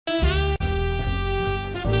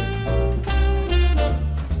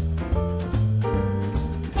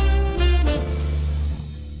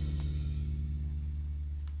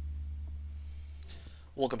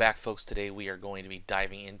Welcome back, folks. Today we are going to be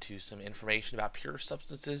diving into some information about pure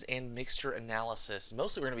substances and mixture analysis.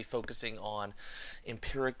 Mostly we're going to be focusing on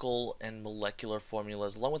empirical and molecular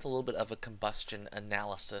formulas along with a little bit of a combustion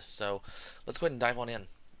analysis. So let's go ahead and dive on in.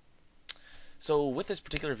 So with this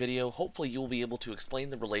particular video, hopefully you will be able to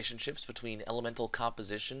explain the relationships between elemental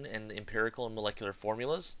composition and empirical and molecular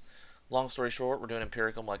formulas. Long story short, we're doing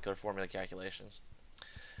empirical molecular formula calculations.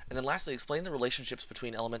 And then lastly, explain the relationships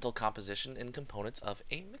between elemental composition and components of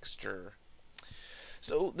a mixture.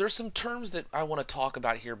 So there's some terms that I want to talk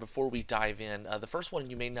about here before we dive in. The first one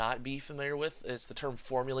you may not be familiar with is the term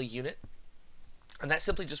formula unit. And that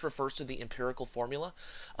simply just refers to the empirical formula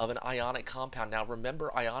of an ionic compound. Now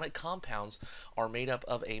remember, ionic compounds are made up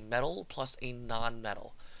of a metal plus a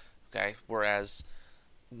non-metal. Okay? Whereas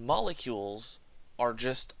molecules are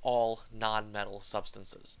just all non-metal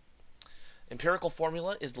substances. Empirical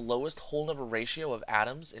formula is the lowest whole number ratio of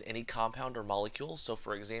atoms in any compound or molecule. So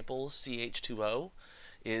for example, CH2O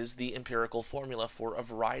is the empirical formula for a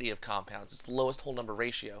variety of compounds. It's the lowest whole number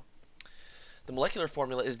ratio. The molecular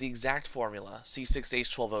formula is the exact formula,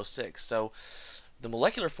 C6H12O6. So the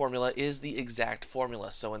molecular formula is the exact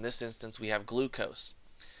formula. So in this instance, we have glucose.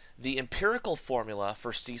 The empirical formula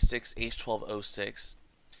for C6H12O6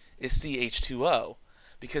 is CH2O,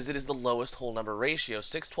 because it is the lowest whole number ratio.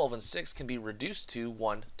 6, 12, and 6 can be reduced to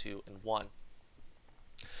 1, 2, and 1.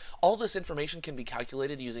 All this information can be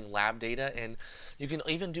calculated using lab data, and you can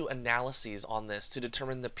even do analyses on this to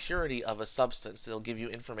determine the purity of a substance. It'll give you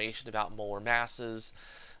information about molar masses.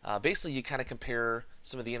 Basically, you kind of compare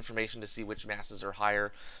some of the information to see which masses are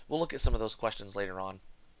higher. We'll look at some of those questions later on.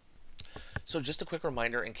 So just a quick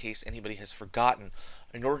reminder in case anybody has forgotten.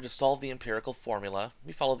 In order to solve the empirical formula,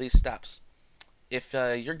 we follow these steps. If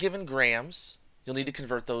you're given grams, you'll need to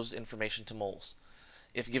convert those information to moles.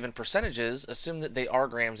 If given percentages, assume that they are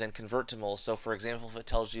grams and convert to moles. So for example, if it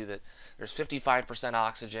tells you that there's 55%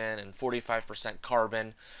 oxygen and 45%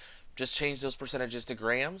 carbon, just change those percentages to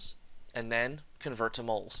grams and then convert to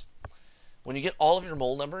moles. When you get all of your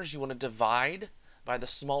mole numbers, you want to divide by the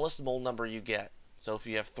smallest mole number you get. So if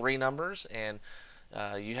you have 3 numbers and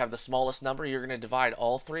you have the smallest number, you're going to divide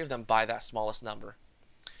all 3 of them by that smallest number.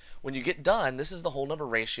 When you get done, this is the whole number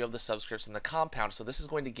ratio of the subscripts in the compound, so this is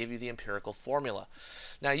going to give you the empirical formula.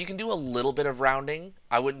 Now, you can do a little bit of rounding.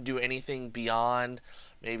 I wouldn't do anything beyond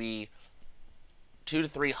maybe 2 to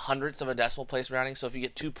 3 hundredths of a decimal place rounding, so if you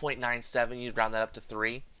get 2.97, you'd round that up to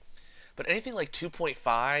 3. But anything like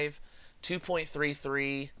 2.5,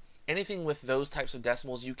 2.33, anything with those types of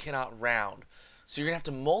decimals, you cannot round. So you're going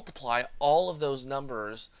to have to multiply all of those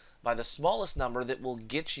numbers by the smallest number that will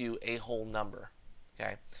get you a whole number.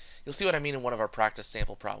 Okay? You'll see what I mean in one of our practice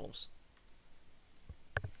sample problems.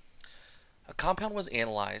 A compound was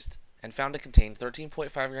analyzed and found to contain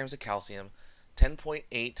 13.5 grams of calcium,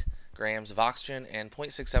 10.8 grams of oxygen, and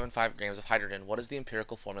 0.675 grams of hydrogen. What is the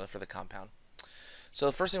empirical formula for the compound? So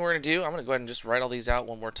the first thing we're going to do, I'm going to go ahead and just write all these out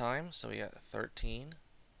one more time. So we got 13.5,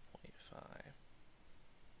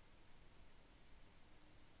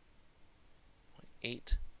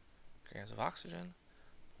 0.8 grams of oxygen,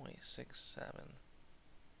 0.67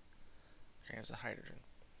 grams of hydrogen.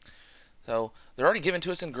 So they're already given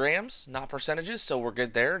to us in grams, not percentages, so we're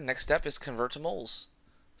good there. Next step is convert to moles.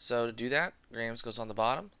 So to do that, grams goes on the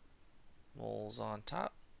bottom, moles on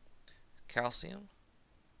top. Calcium,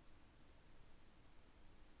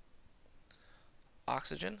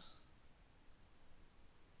 oxygen,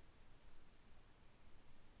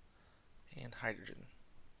 and hydrogen.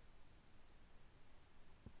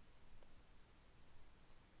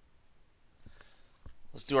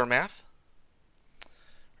 Let's do our math.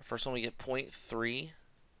 First one, we get 0.337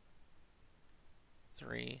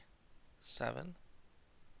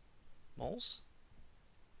 moles.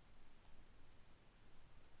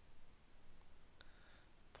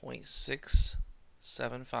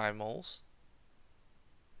 0.675 moles.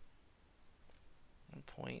 And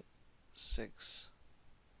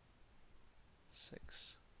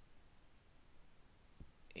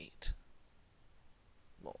 0.668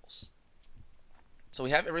 moles. So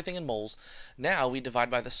we have everything in moles. Now we divide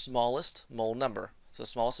by the smallest mole number. So the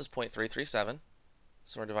smallest is 0.337.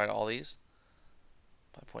 So we're going to divide all these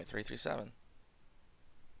by 0.337.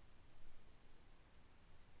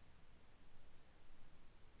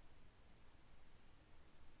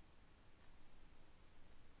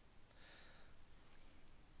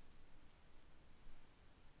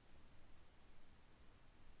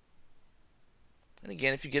 And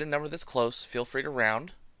again, if you get a number that's close, feel free to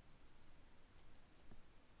round.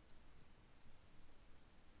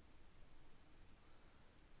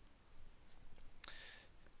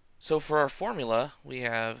 So for our formula, we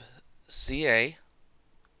have Ca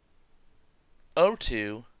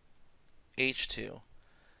O2, H2.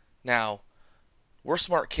 Now, we're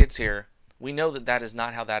smart kids here. We know that that is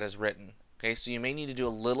not how that is written. Okay, so you may need to do a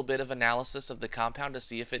little bit of analysis of the compound to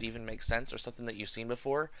see if it even makes sense or something that you've seen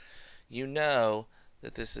before. You know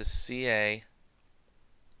that this is CaOH2.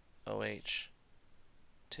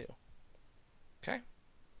 Okay?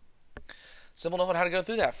 Simple enough on how to go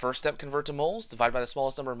through that. First step, convert to moles. Divide by the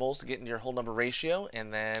smallest number of moles to get into your whole number ratio.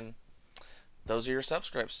 And then those are your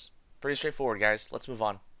subscripts. Pretty straightforward, guys. Let's move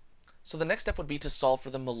on. So the next step would be to solve for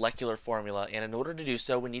the molecular formula. And in order to do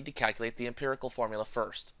so, we need to calculate the empirical formula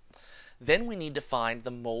first. Then we need to find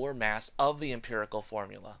the molar mass of the empirical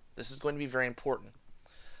formula. This is going to be very important.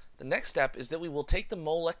 The next step is that we will take the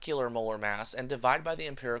molecular molar mass and divide by the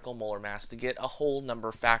empirical molar mass to get a whole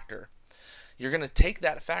number factor. You're going to take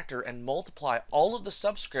that factor and multiply all of the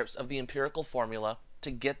subscripts of the empirical formula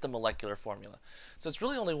to get the molecular formula. So it's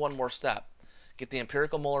really only one more step. Get the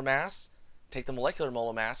empirical molar mass, take the molecular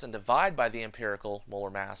molar mass, and divide by the empirical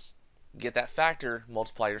molar mass. Get that factor,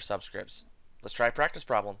 multiply your subscripts. Let's try a practice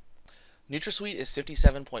problem. NutraSweet is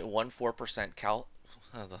 57.14%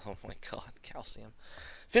 calcium.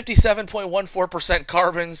 57.14%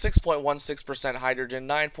 carbon, 6.16% hydrogen,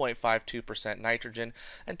 9.52% nitrogen,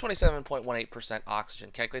 and 27.18%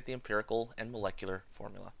 oxygen. Calculate the empirical and molecular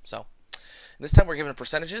formula. So, this time we're given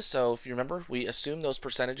percentages. So, if you remember, we assume those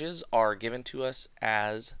percentages are given to us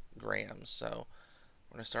as grams. So,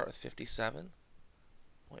 we're going to start with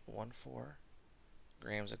 57.14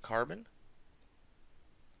 grams of carbon,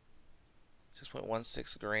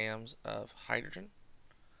 6.16 grams of hydrogen,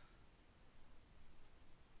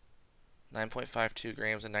 9.52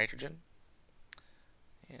 grams of nitrogen,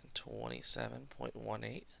 and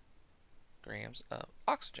 27.18 grams of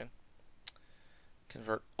oxygen.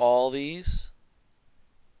 Convert all these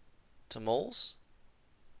to moles.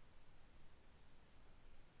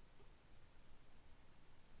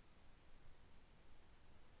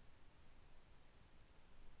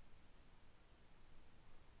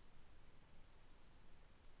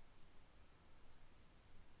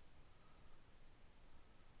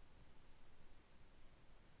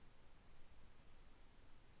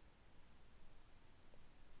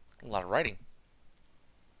 A lot of writing.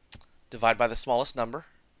 Divide by the smallest number.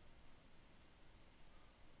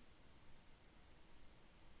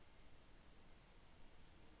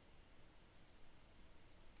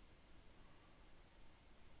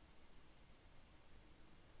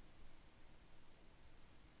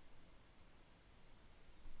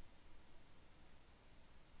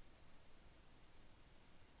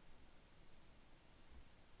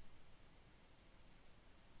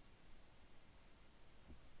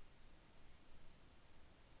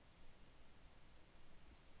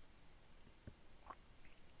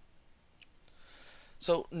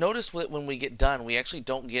 So notice when we get done, we actually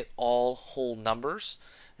don't get all whole numbers.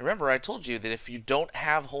 Remember, I told you that if you don't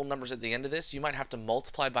have whole numbers at the end of this, you might have to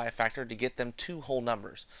multiply by a factor to get them to whole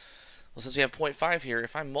numbers. Well, since we have 0.5 here,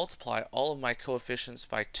 if I multiply all of my coefficients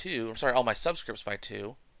by 2, I'm sorry, all my subscripts by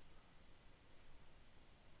 2,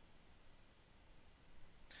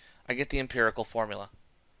 I get the empirical formula.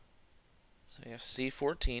 So you have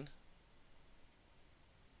C14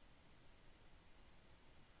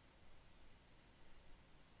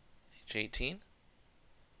 H18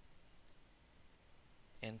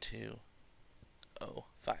 and 2O5.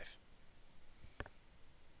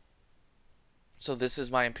 So this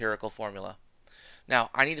is my empirical formula. Now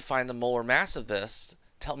I need to find the molar mass of this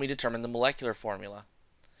to help me determine the molecular formula.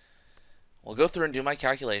 We'll go through and do my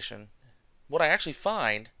calculation. What I actually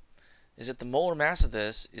find is that the molar mass of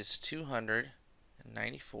this is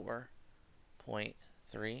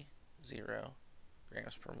 294.30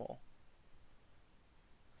 grams per mole.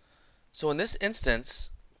 So in this instance,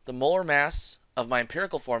 the molar mass of my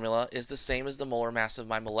empirical formula is the same as the molar mass of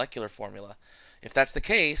my molecular formula. If that's the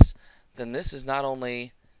case, then this is not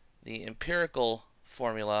only the empirical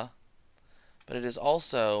formula, but it is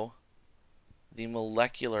also the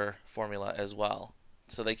molecular formula as well.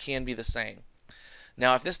 So they can be the same.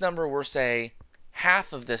 Now, if this number were, say,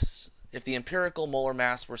 half of this, if the empirical molar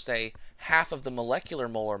mass were, say, half of the molecular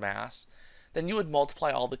molar mass, then you would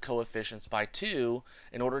multiply all the coefficients by 2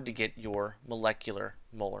 in order to get your molecular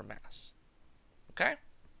molar mass. Okay?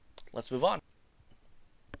 Let's move on.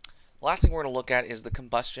 The last thing we're going to look at is the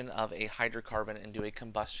combustion of a hydrocarbon and do a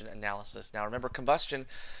combustion analysis. Now remember, combustion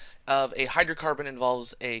of a hydrocarbon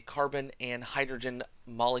involves a carbon and hydrogen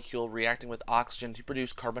molecule reacting with oxygen to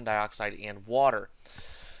produce carbon dioxide and water.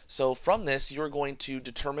 So from this, you're going to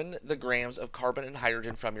determine the grams of carbon and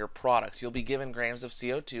hydrogen from your products. You'll be given grams of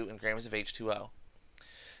CO2 and grams of H2O.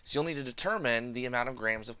 So you'll need to determine the amount of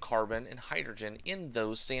grams of carbon and hydrogen in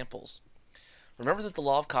those samples. Remember that the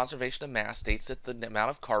law of conservation of mass states that the amount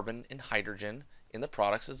of carbon and hydrogen in the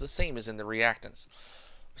products is the same as in the reactants.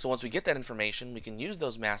 So once we get that information, we can use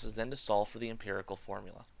those masses then to solve for the empirical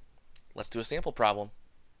formula. Let's do a sample problem.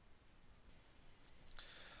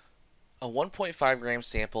 A 1.5 gram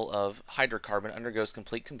sample of hydrocarbon undergoes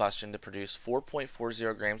complete combustion to produce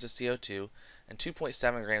 4.40 grams of CO2 and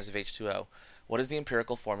 2.7 grams of H2O. What is the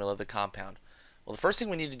empirical formula of the compound? Well, the first thing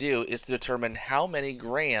we need to do is to determine how many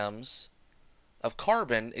grams of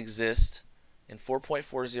carbon exist in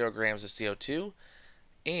 4.40 grams of CO2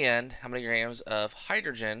 and how many grams of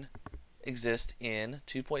hydrogen exist in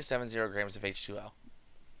 2.70 grams of H2O.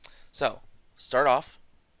 So, start off.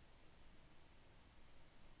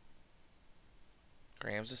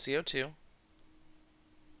 Grams of CO2.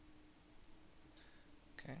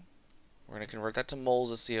 Okay. We're going to convert that to moles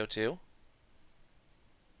of CO2.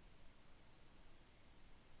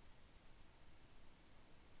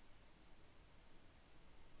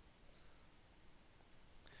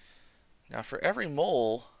 Now for every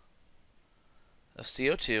mole of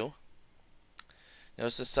CO2,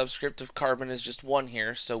 notice the subscript of carbon is just 1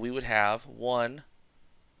 here, so we would have 1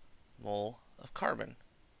 mole of carbon.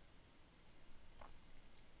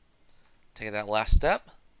 Take that last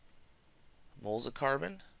step, moles of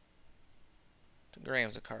carbon to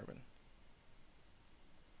grams of carbon.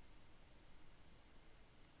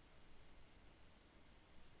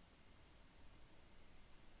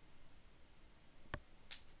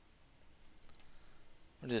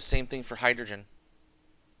 We'll do the same thing for hydrogen.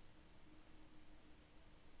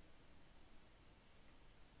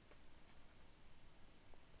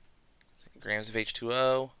 Grams of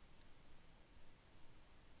H2O.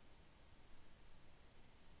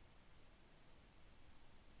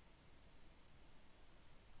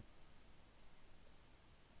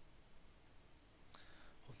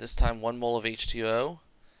 This time 1 mole of H2O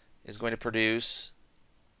is going to produce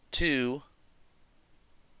 2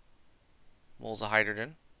 moles of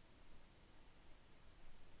hydrogen.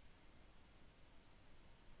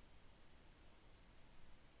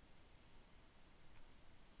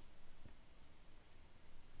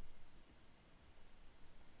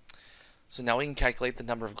 So now we can calculate the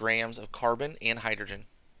number of grams of carbon and hydrogen.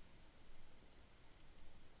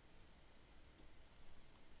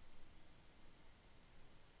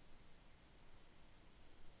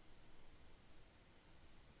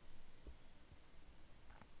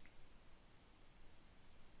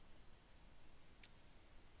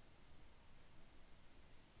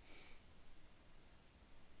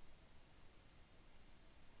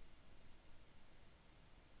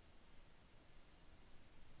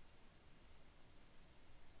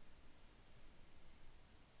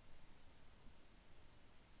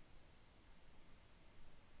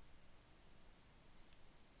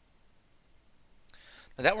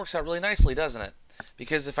 Now that works out really nicely, doesn't it?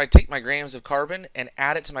 Because if I take my grams of carbon and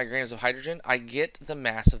add it to my grams of hydrogen, I get the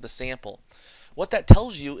mass of the sample. What that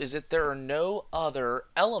tells you is that there are no other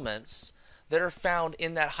elements that are found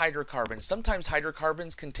in that hydrocarbon. Sometimes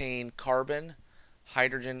hydrocarbons contain carbon,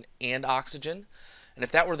 hydrogen, and oxygen. And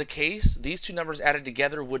if that were the case, these two numbers added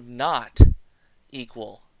together would not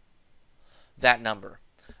equal that number.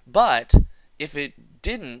 But if it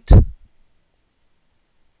didn't,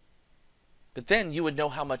 but then you would know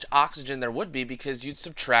how much oxygen there would be because you'd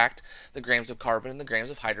subtract the grams of carbon and the grams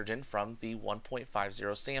of hydrogen from the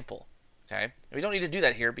 1.50 sample. Okay? And we don't need to do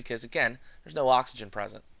that here because, again, there's no oxygen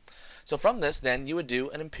present. So from this, then, you would do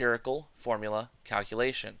an empirical formula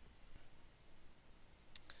calculation.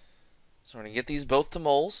 So we're going to get these both to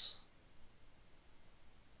moles.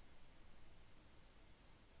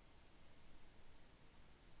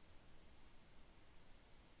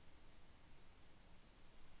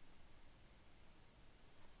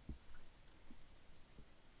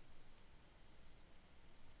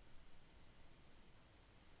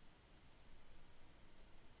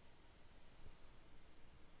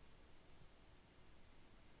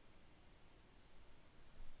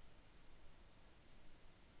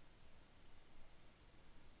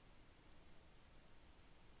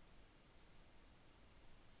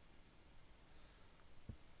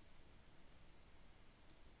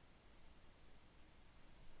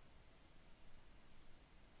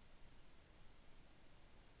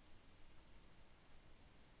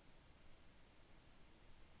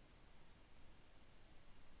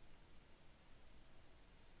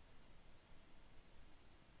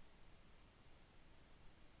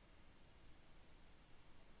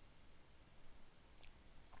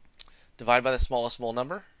 Divide by the smallest mole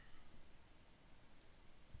number.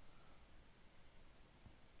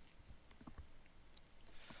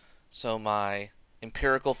 So my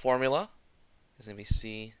empirical formula is going to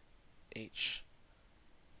be CH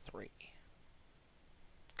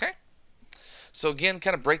So again,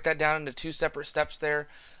 kind of break that down into two separate steps there.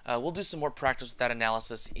 We'll do some more practice with that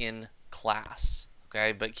analysis in class.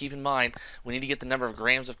 Okay, but keep in mind, we need to get the number of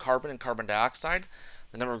grams of carbon in carbon dioxide,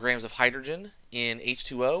 the number of grams of hydrogen in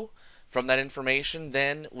H2O. From that information,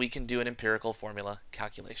 then we can do an empirical formula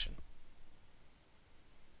calculation.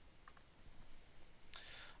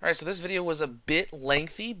 Alright, so this video was a bit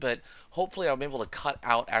lengthy, but hopefully I'll be able to cut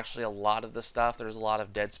out actually a lot of the stuff. There's a lot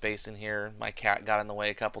of dead space in here. My cat got in the way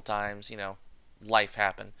a couple times, you know, life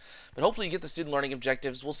happened. But hopefully you get the student learning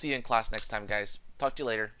objectives. We'll see you in class next time, guys. Talk to you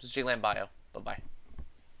later. This is JLand Bio. Bye-bye.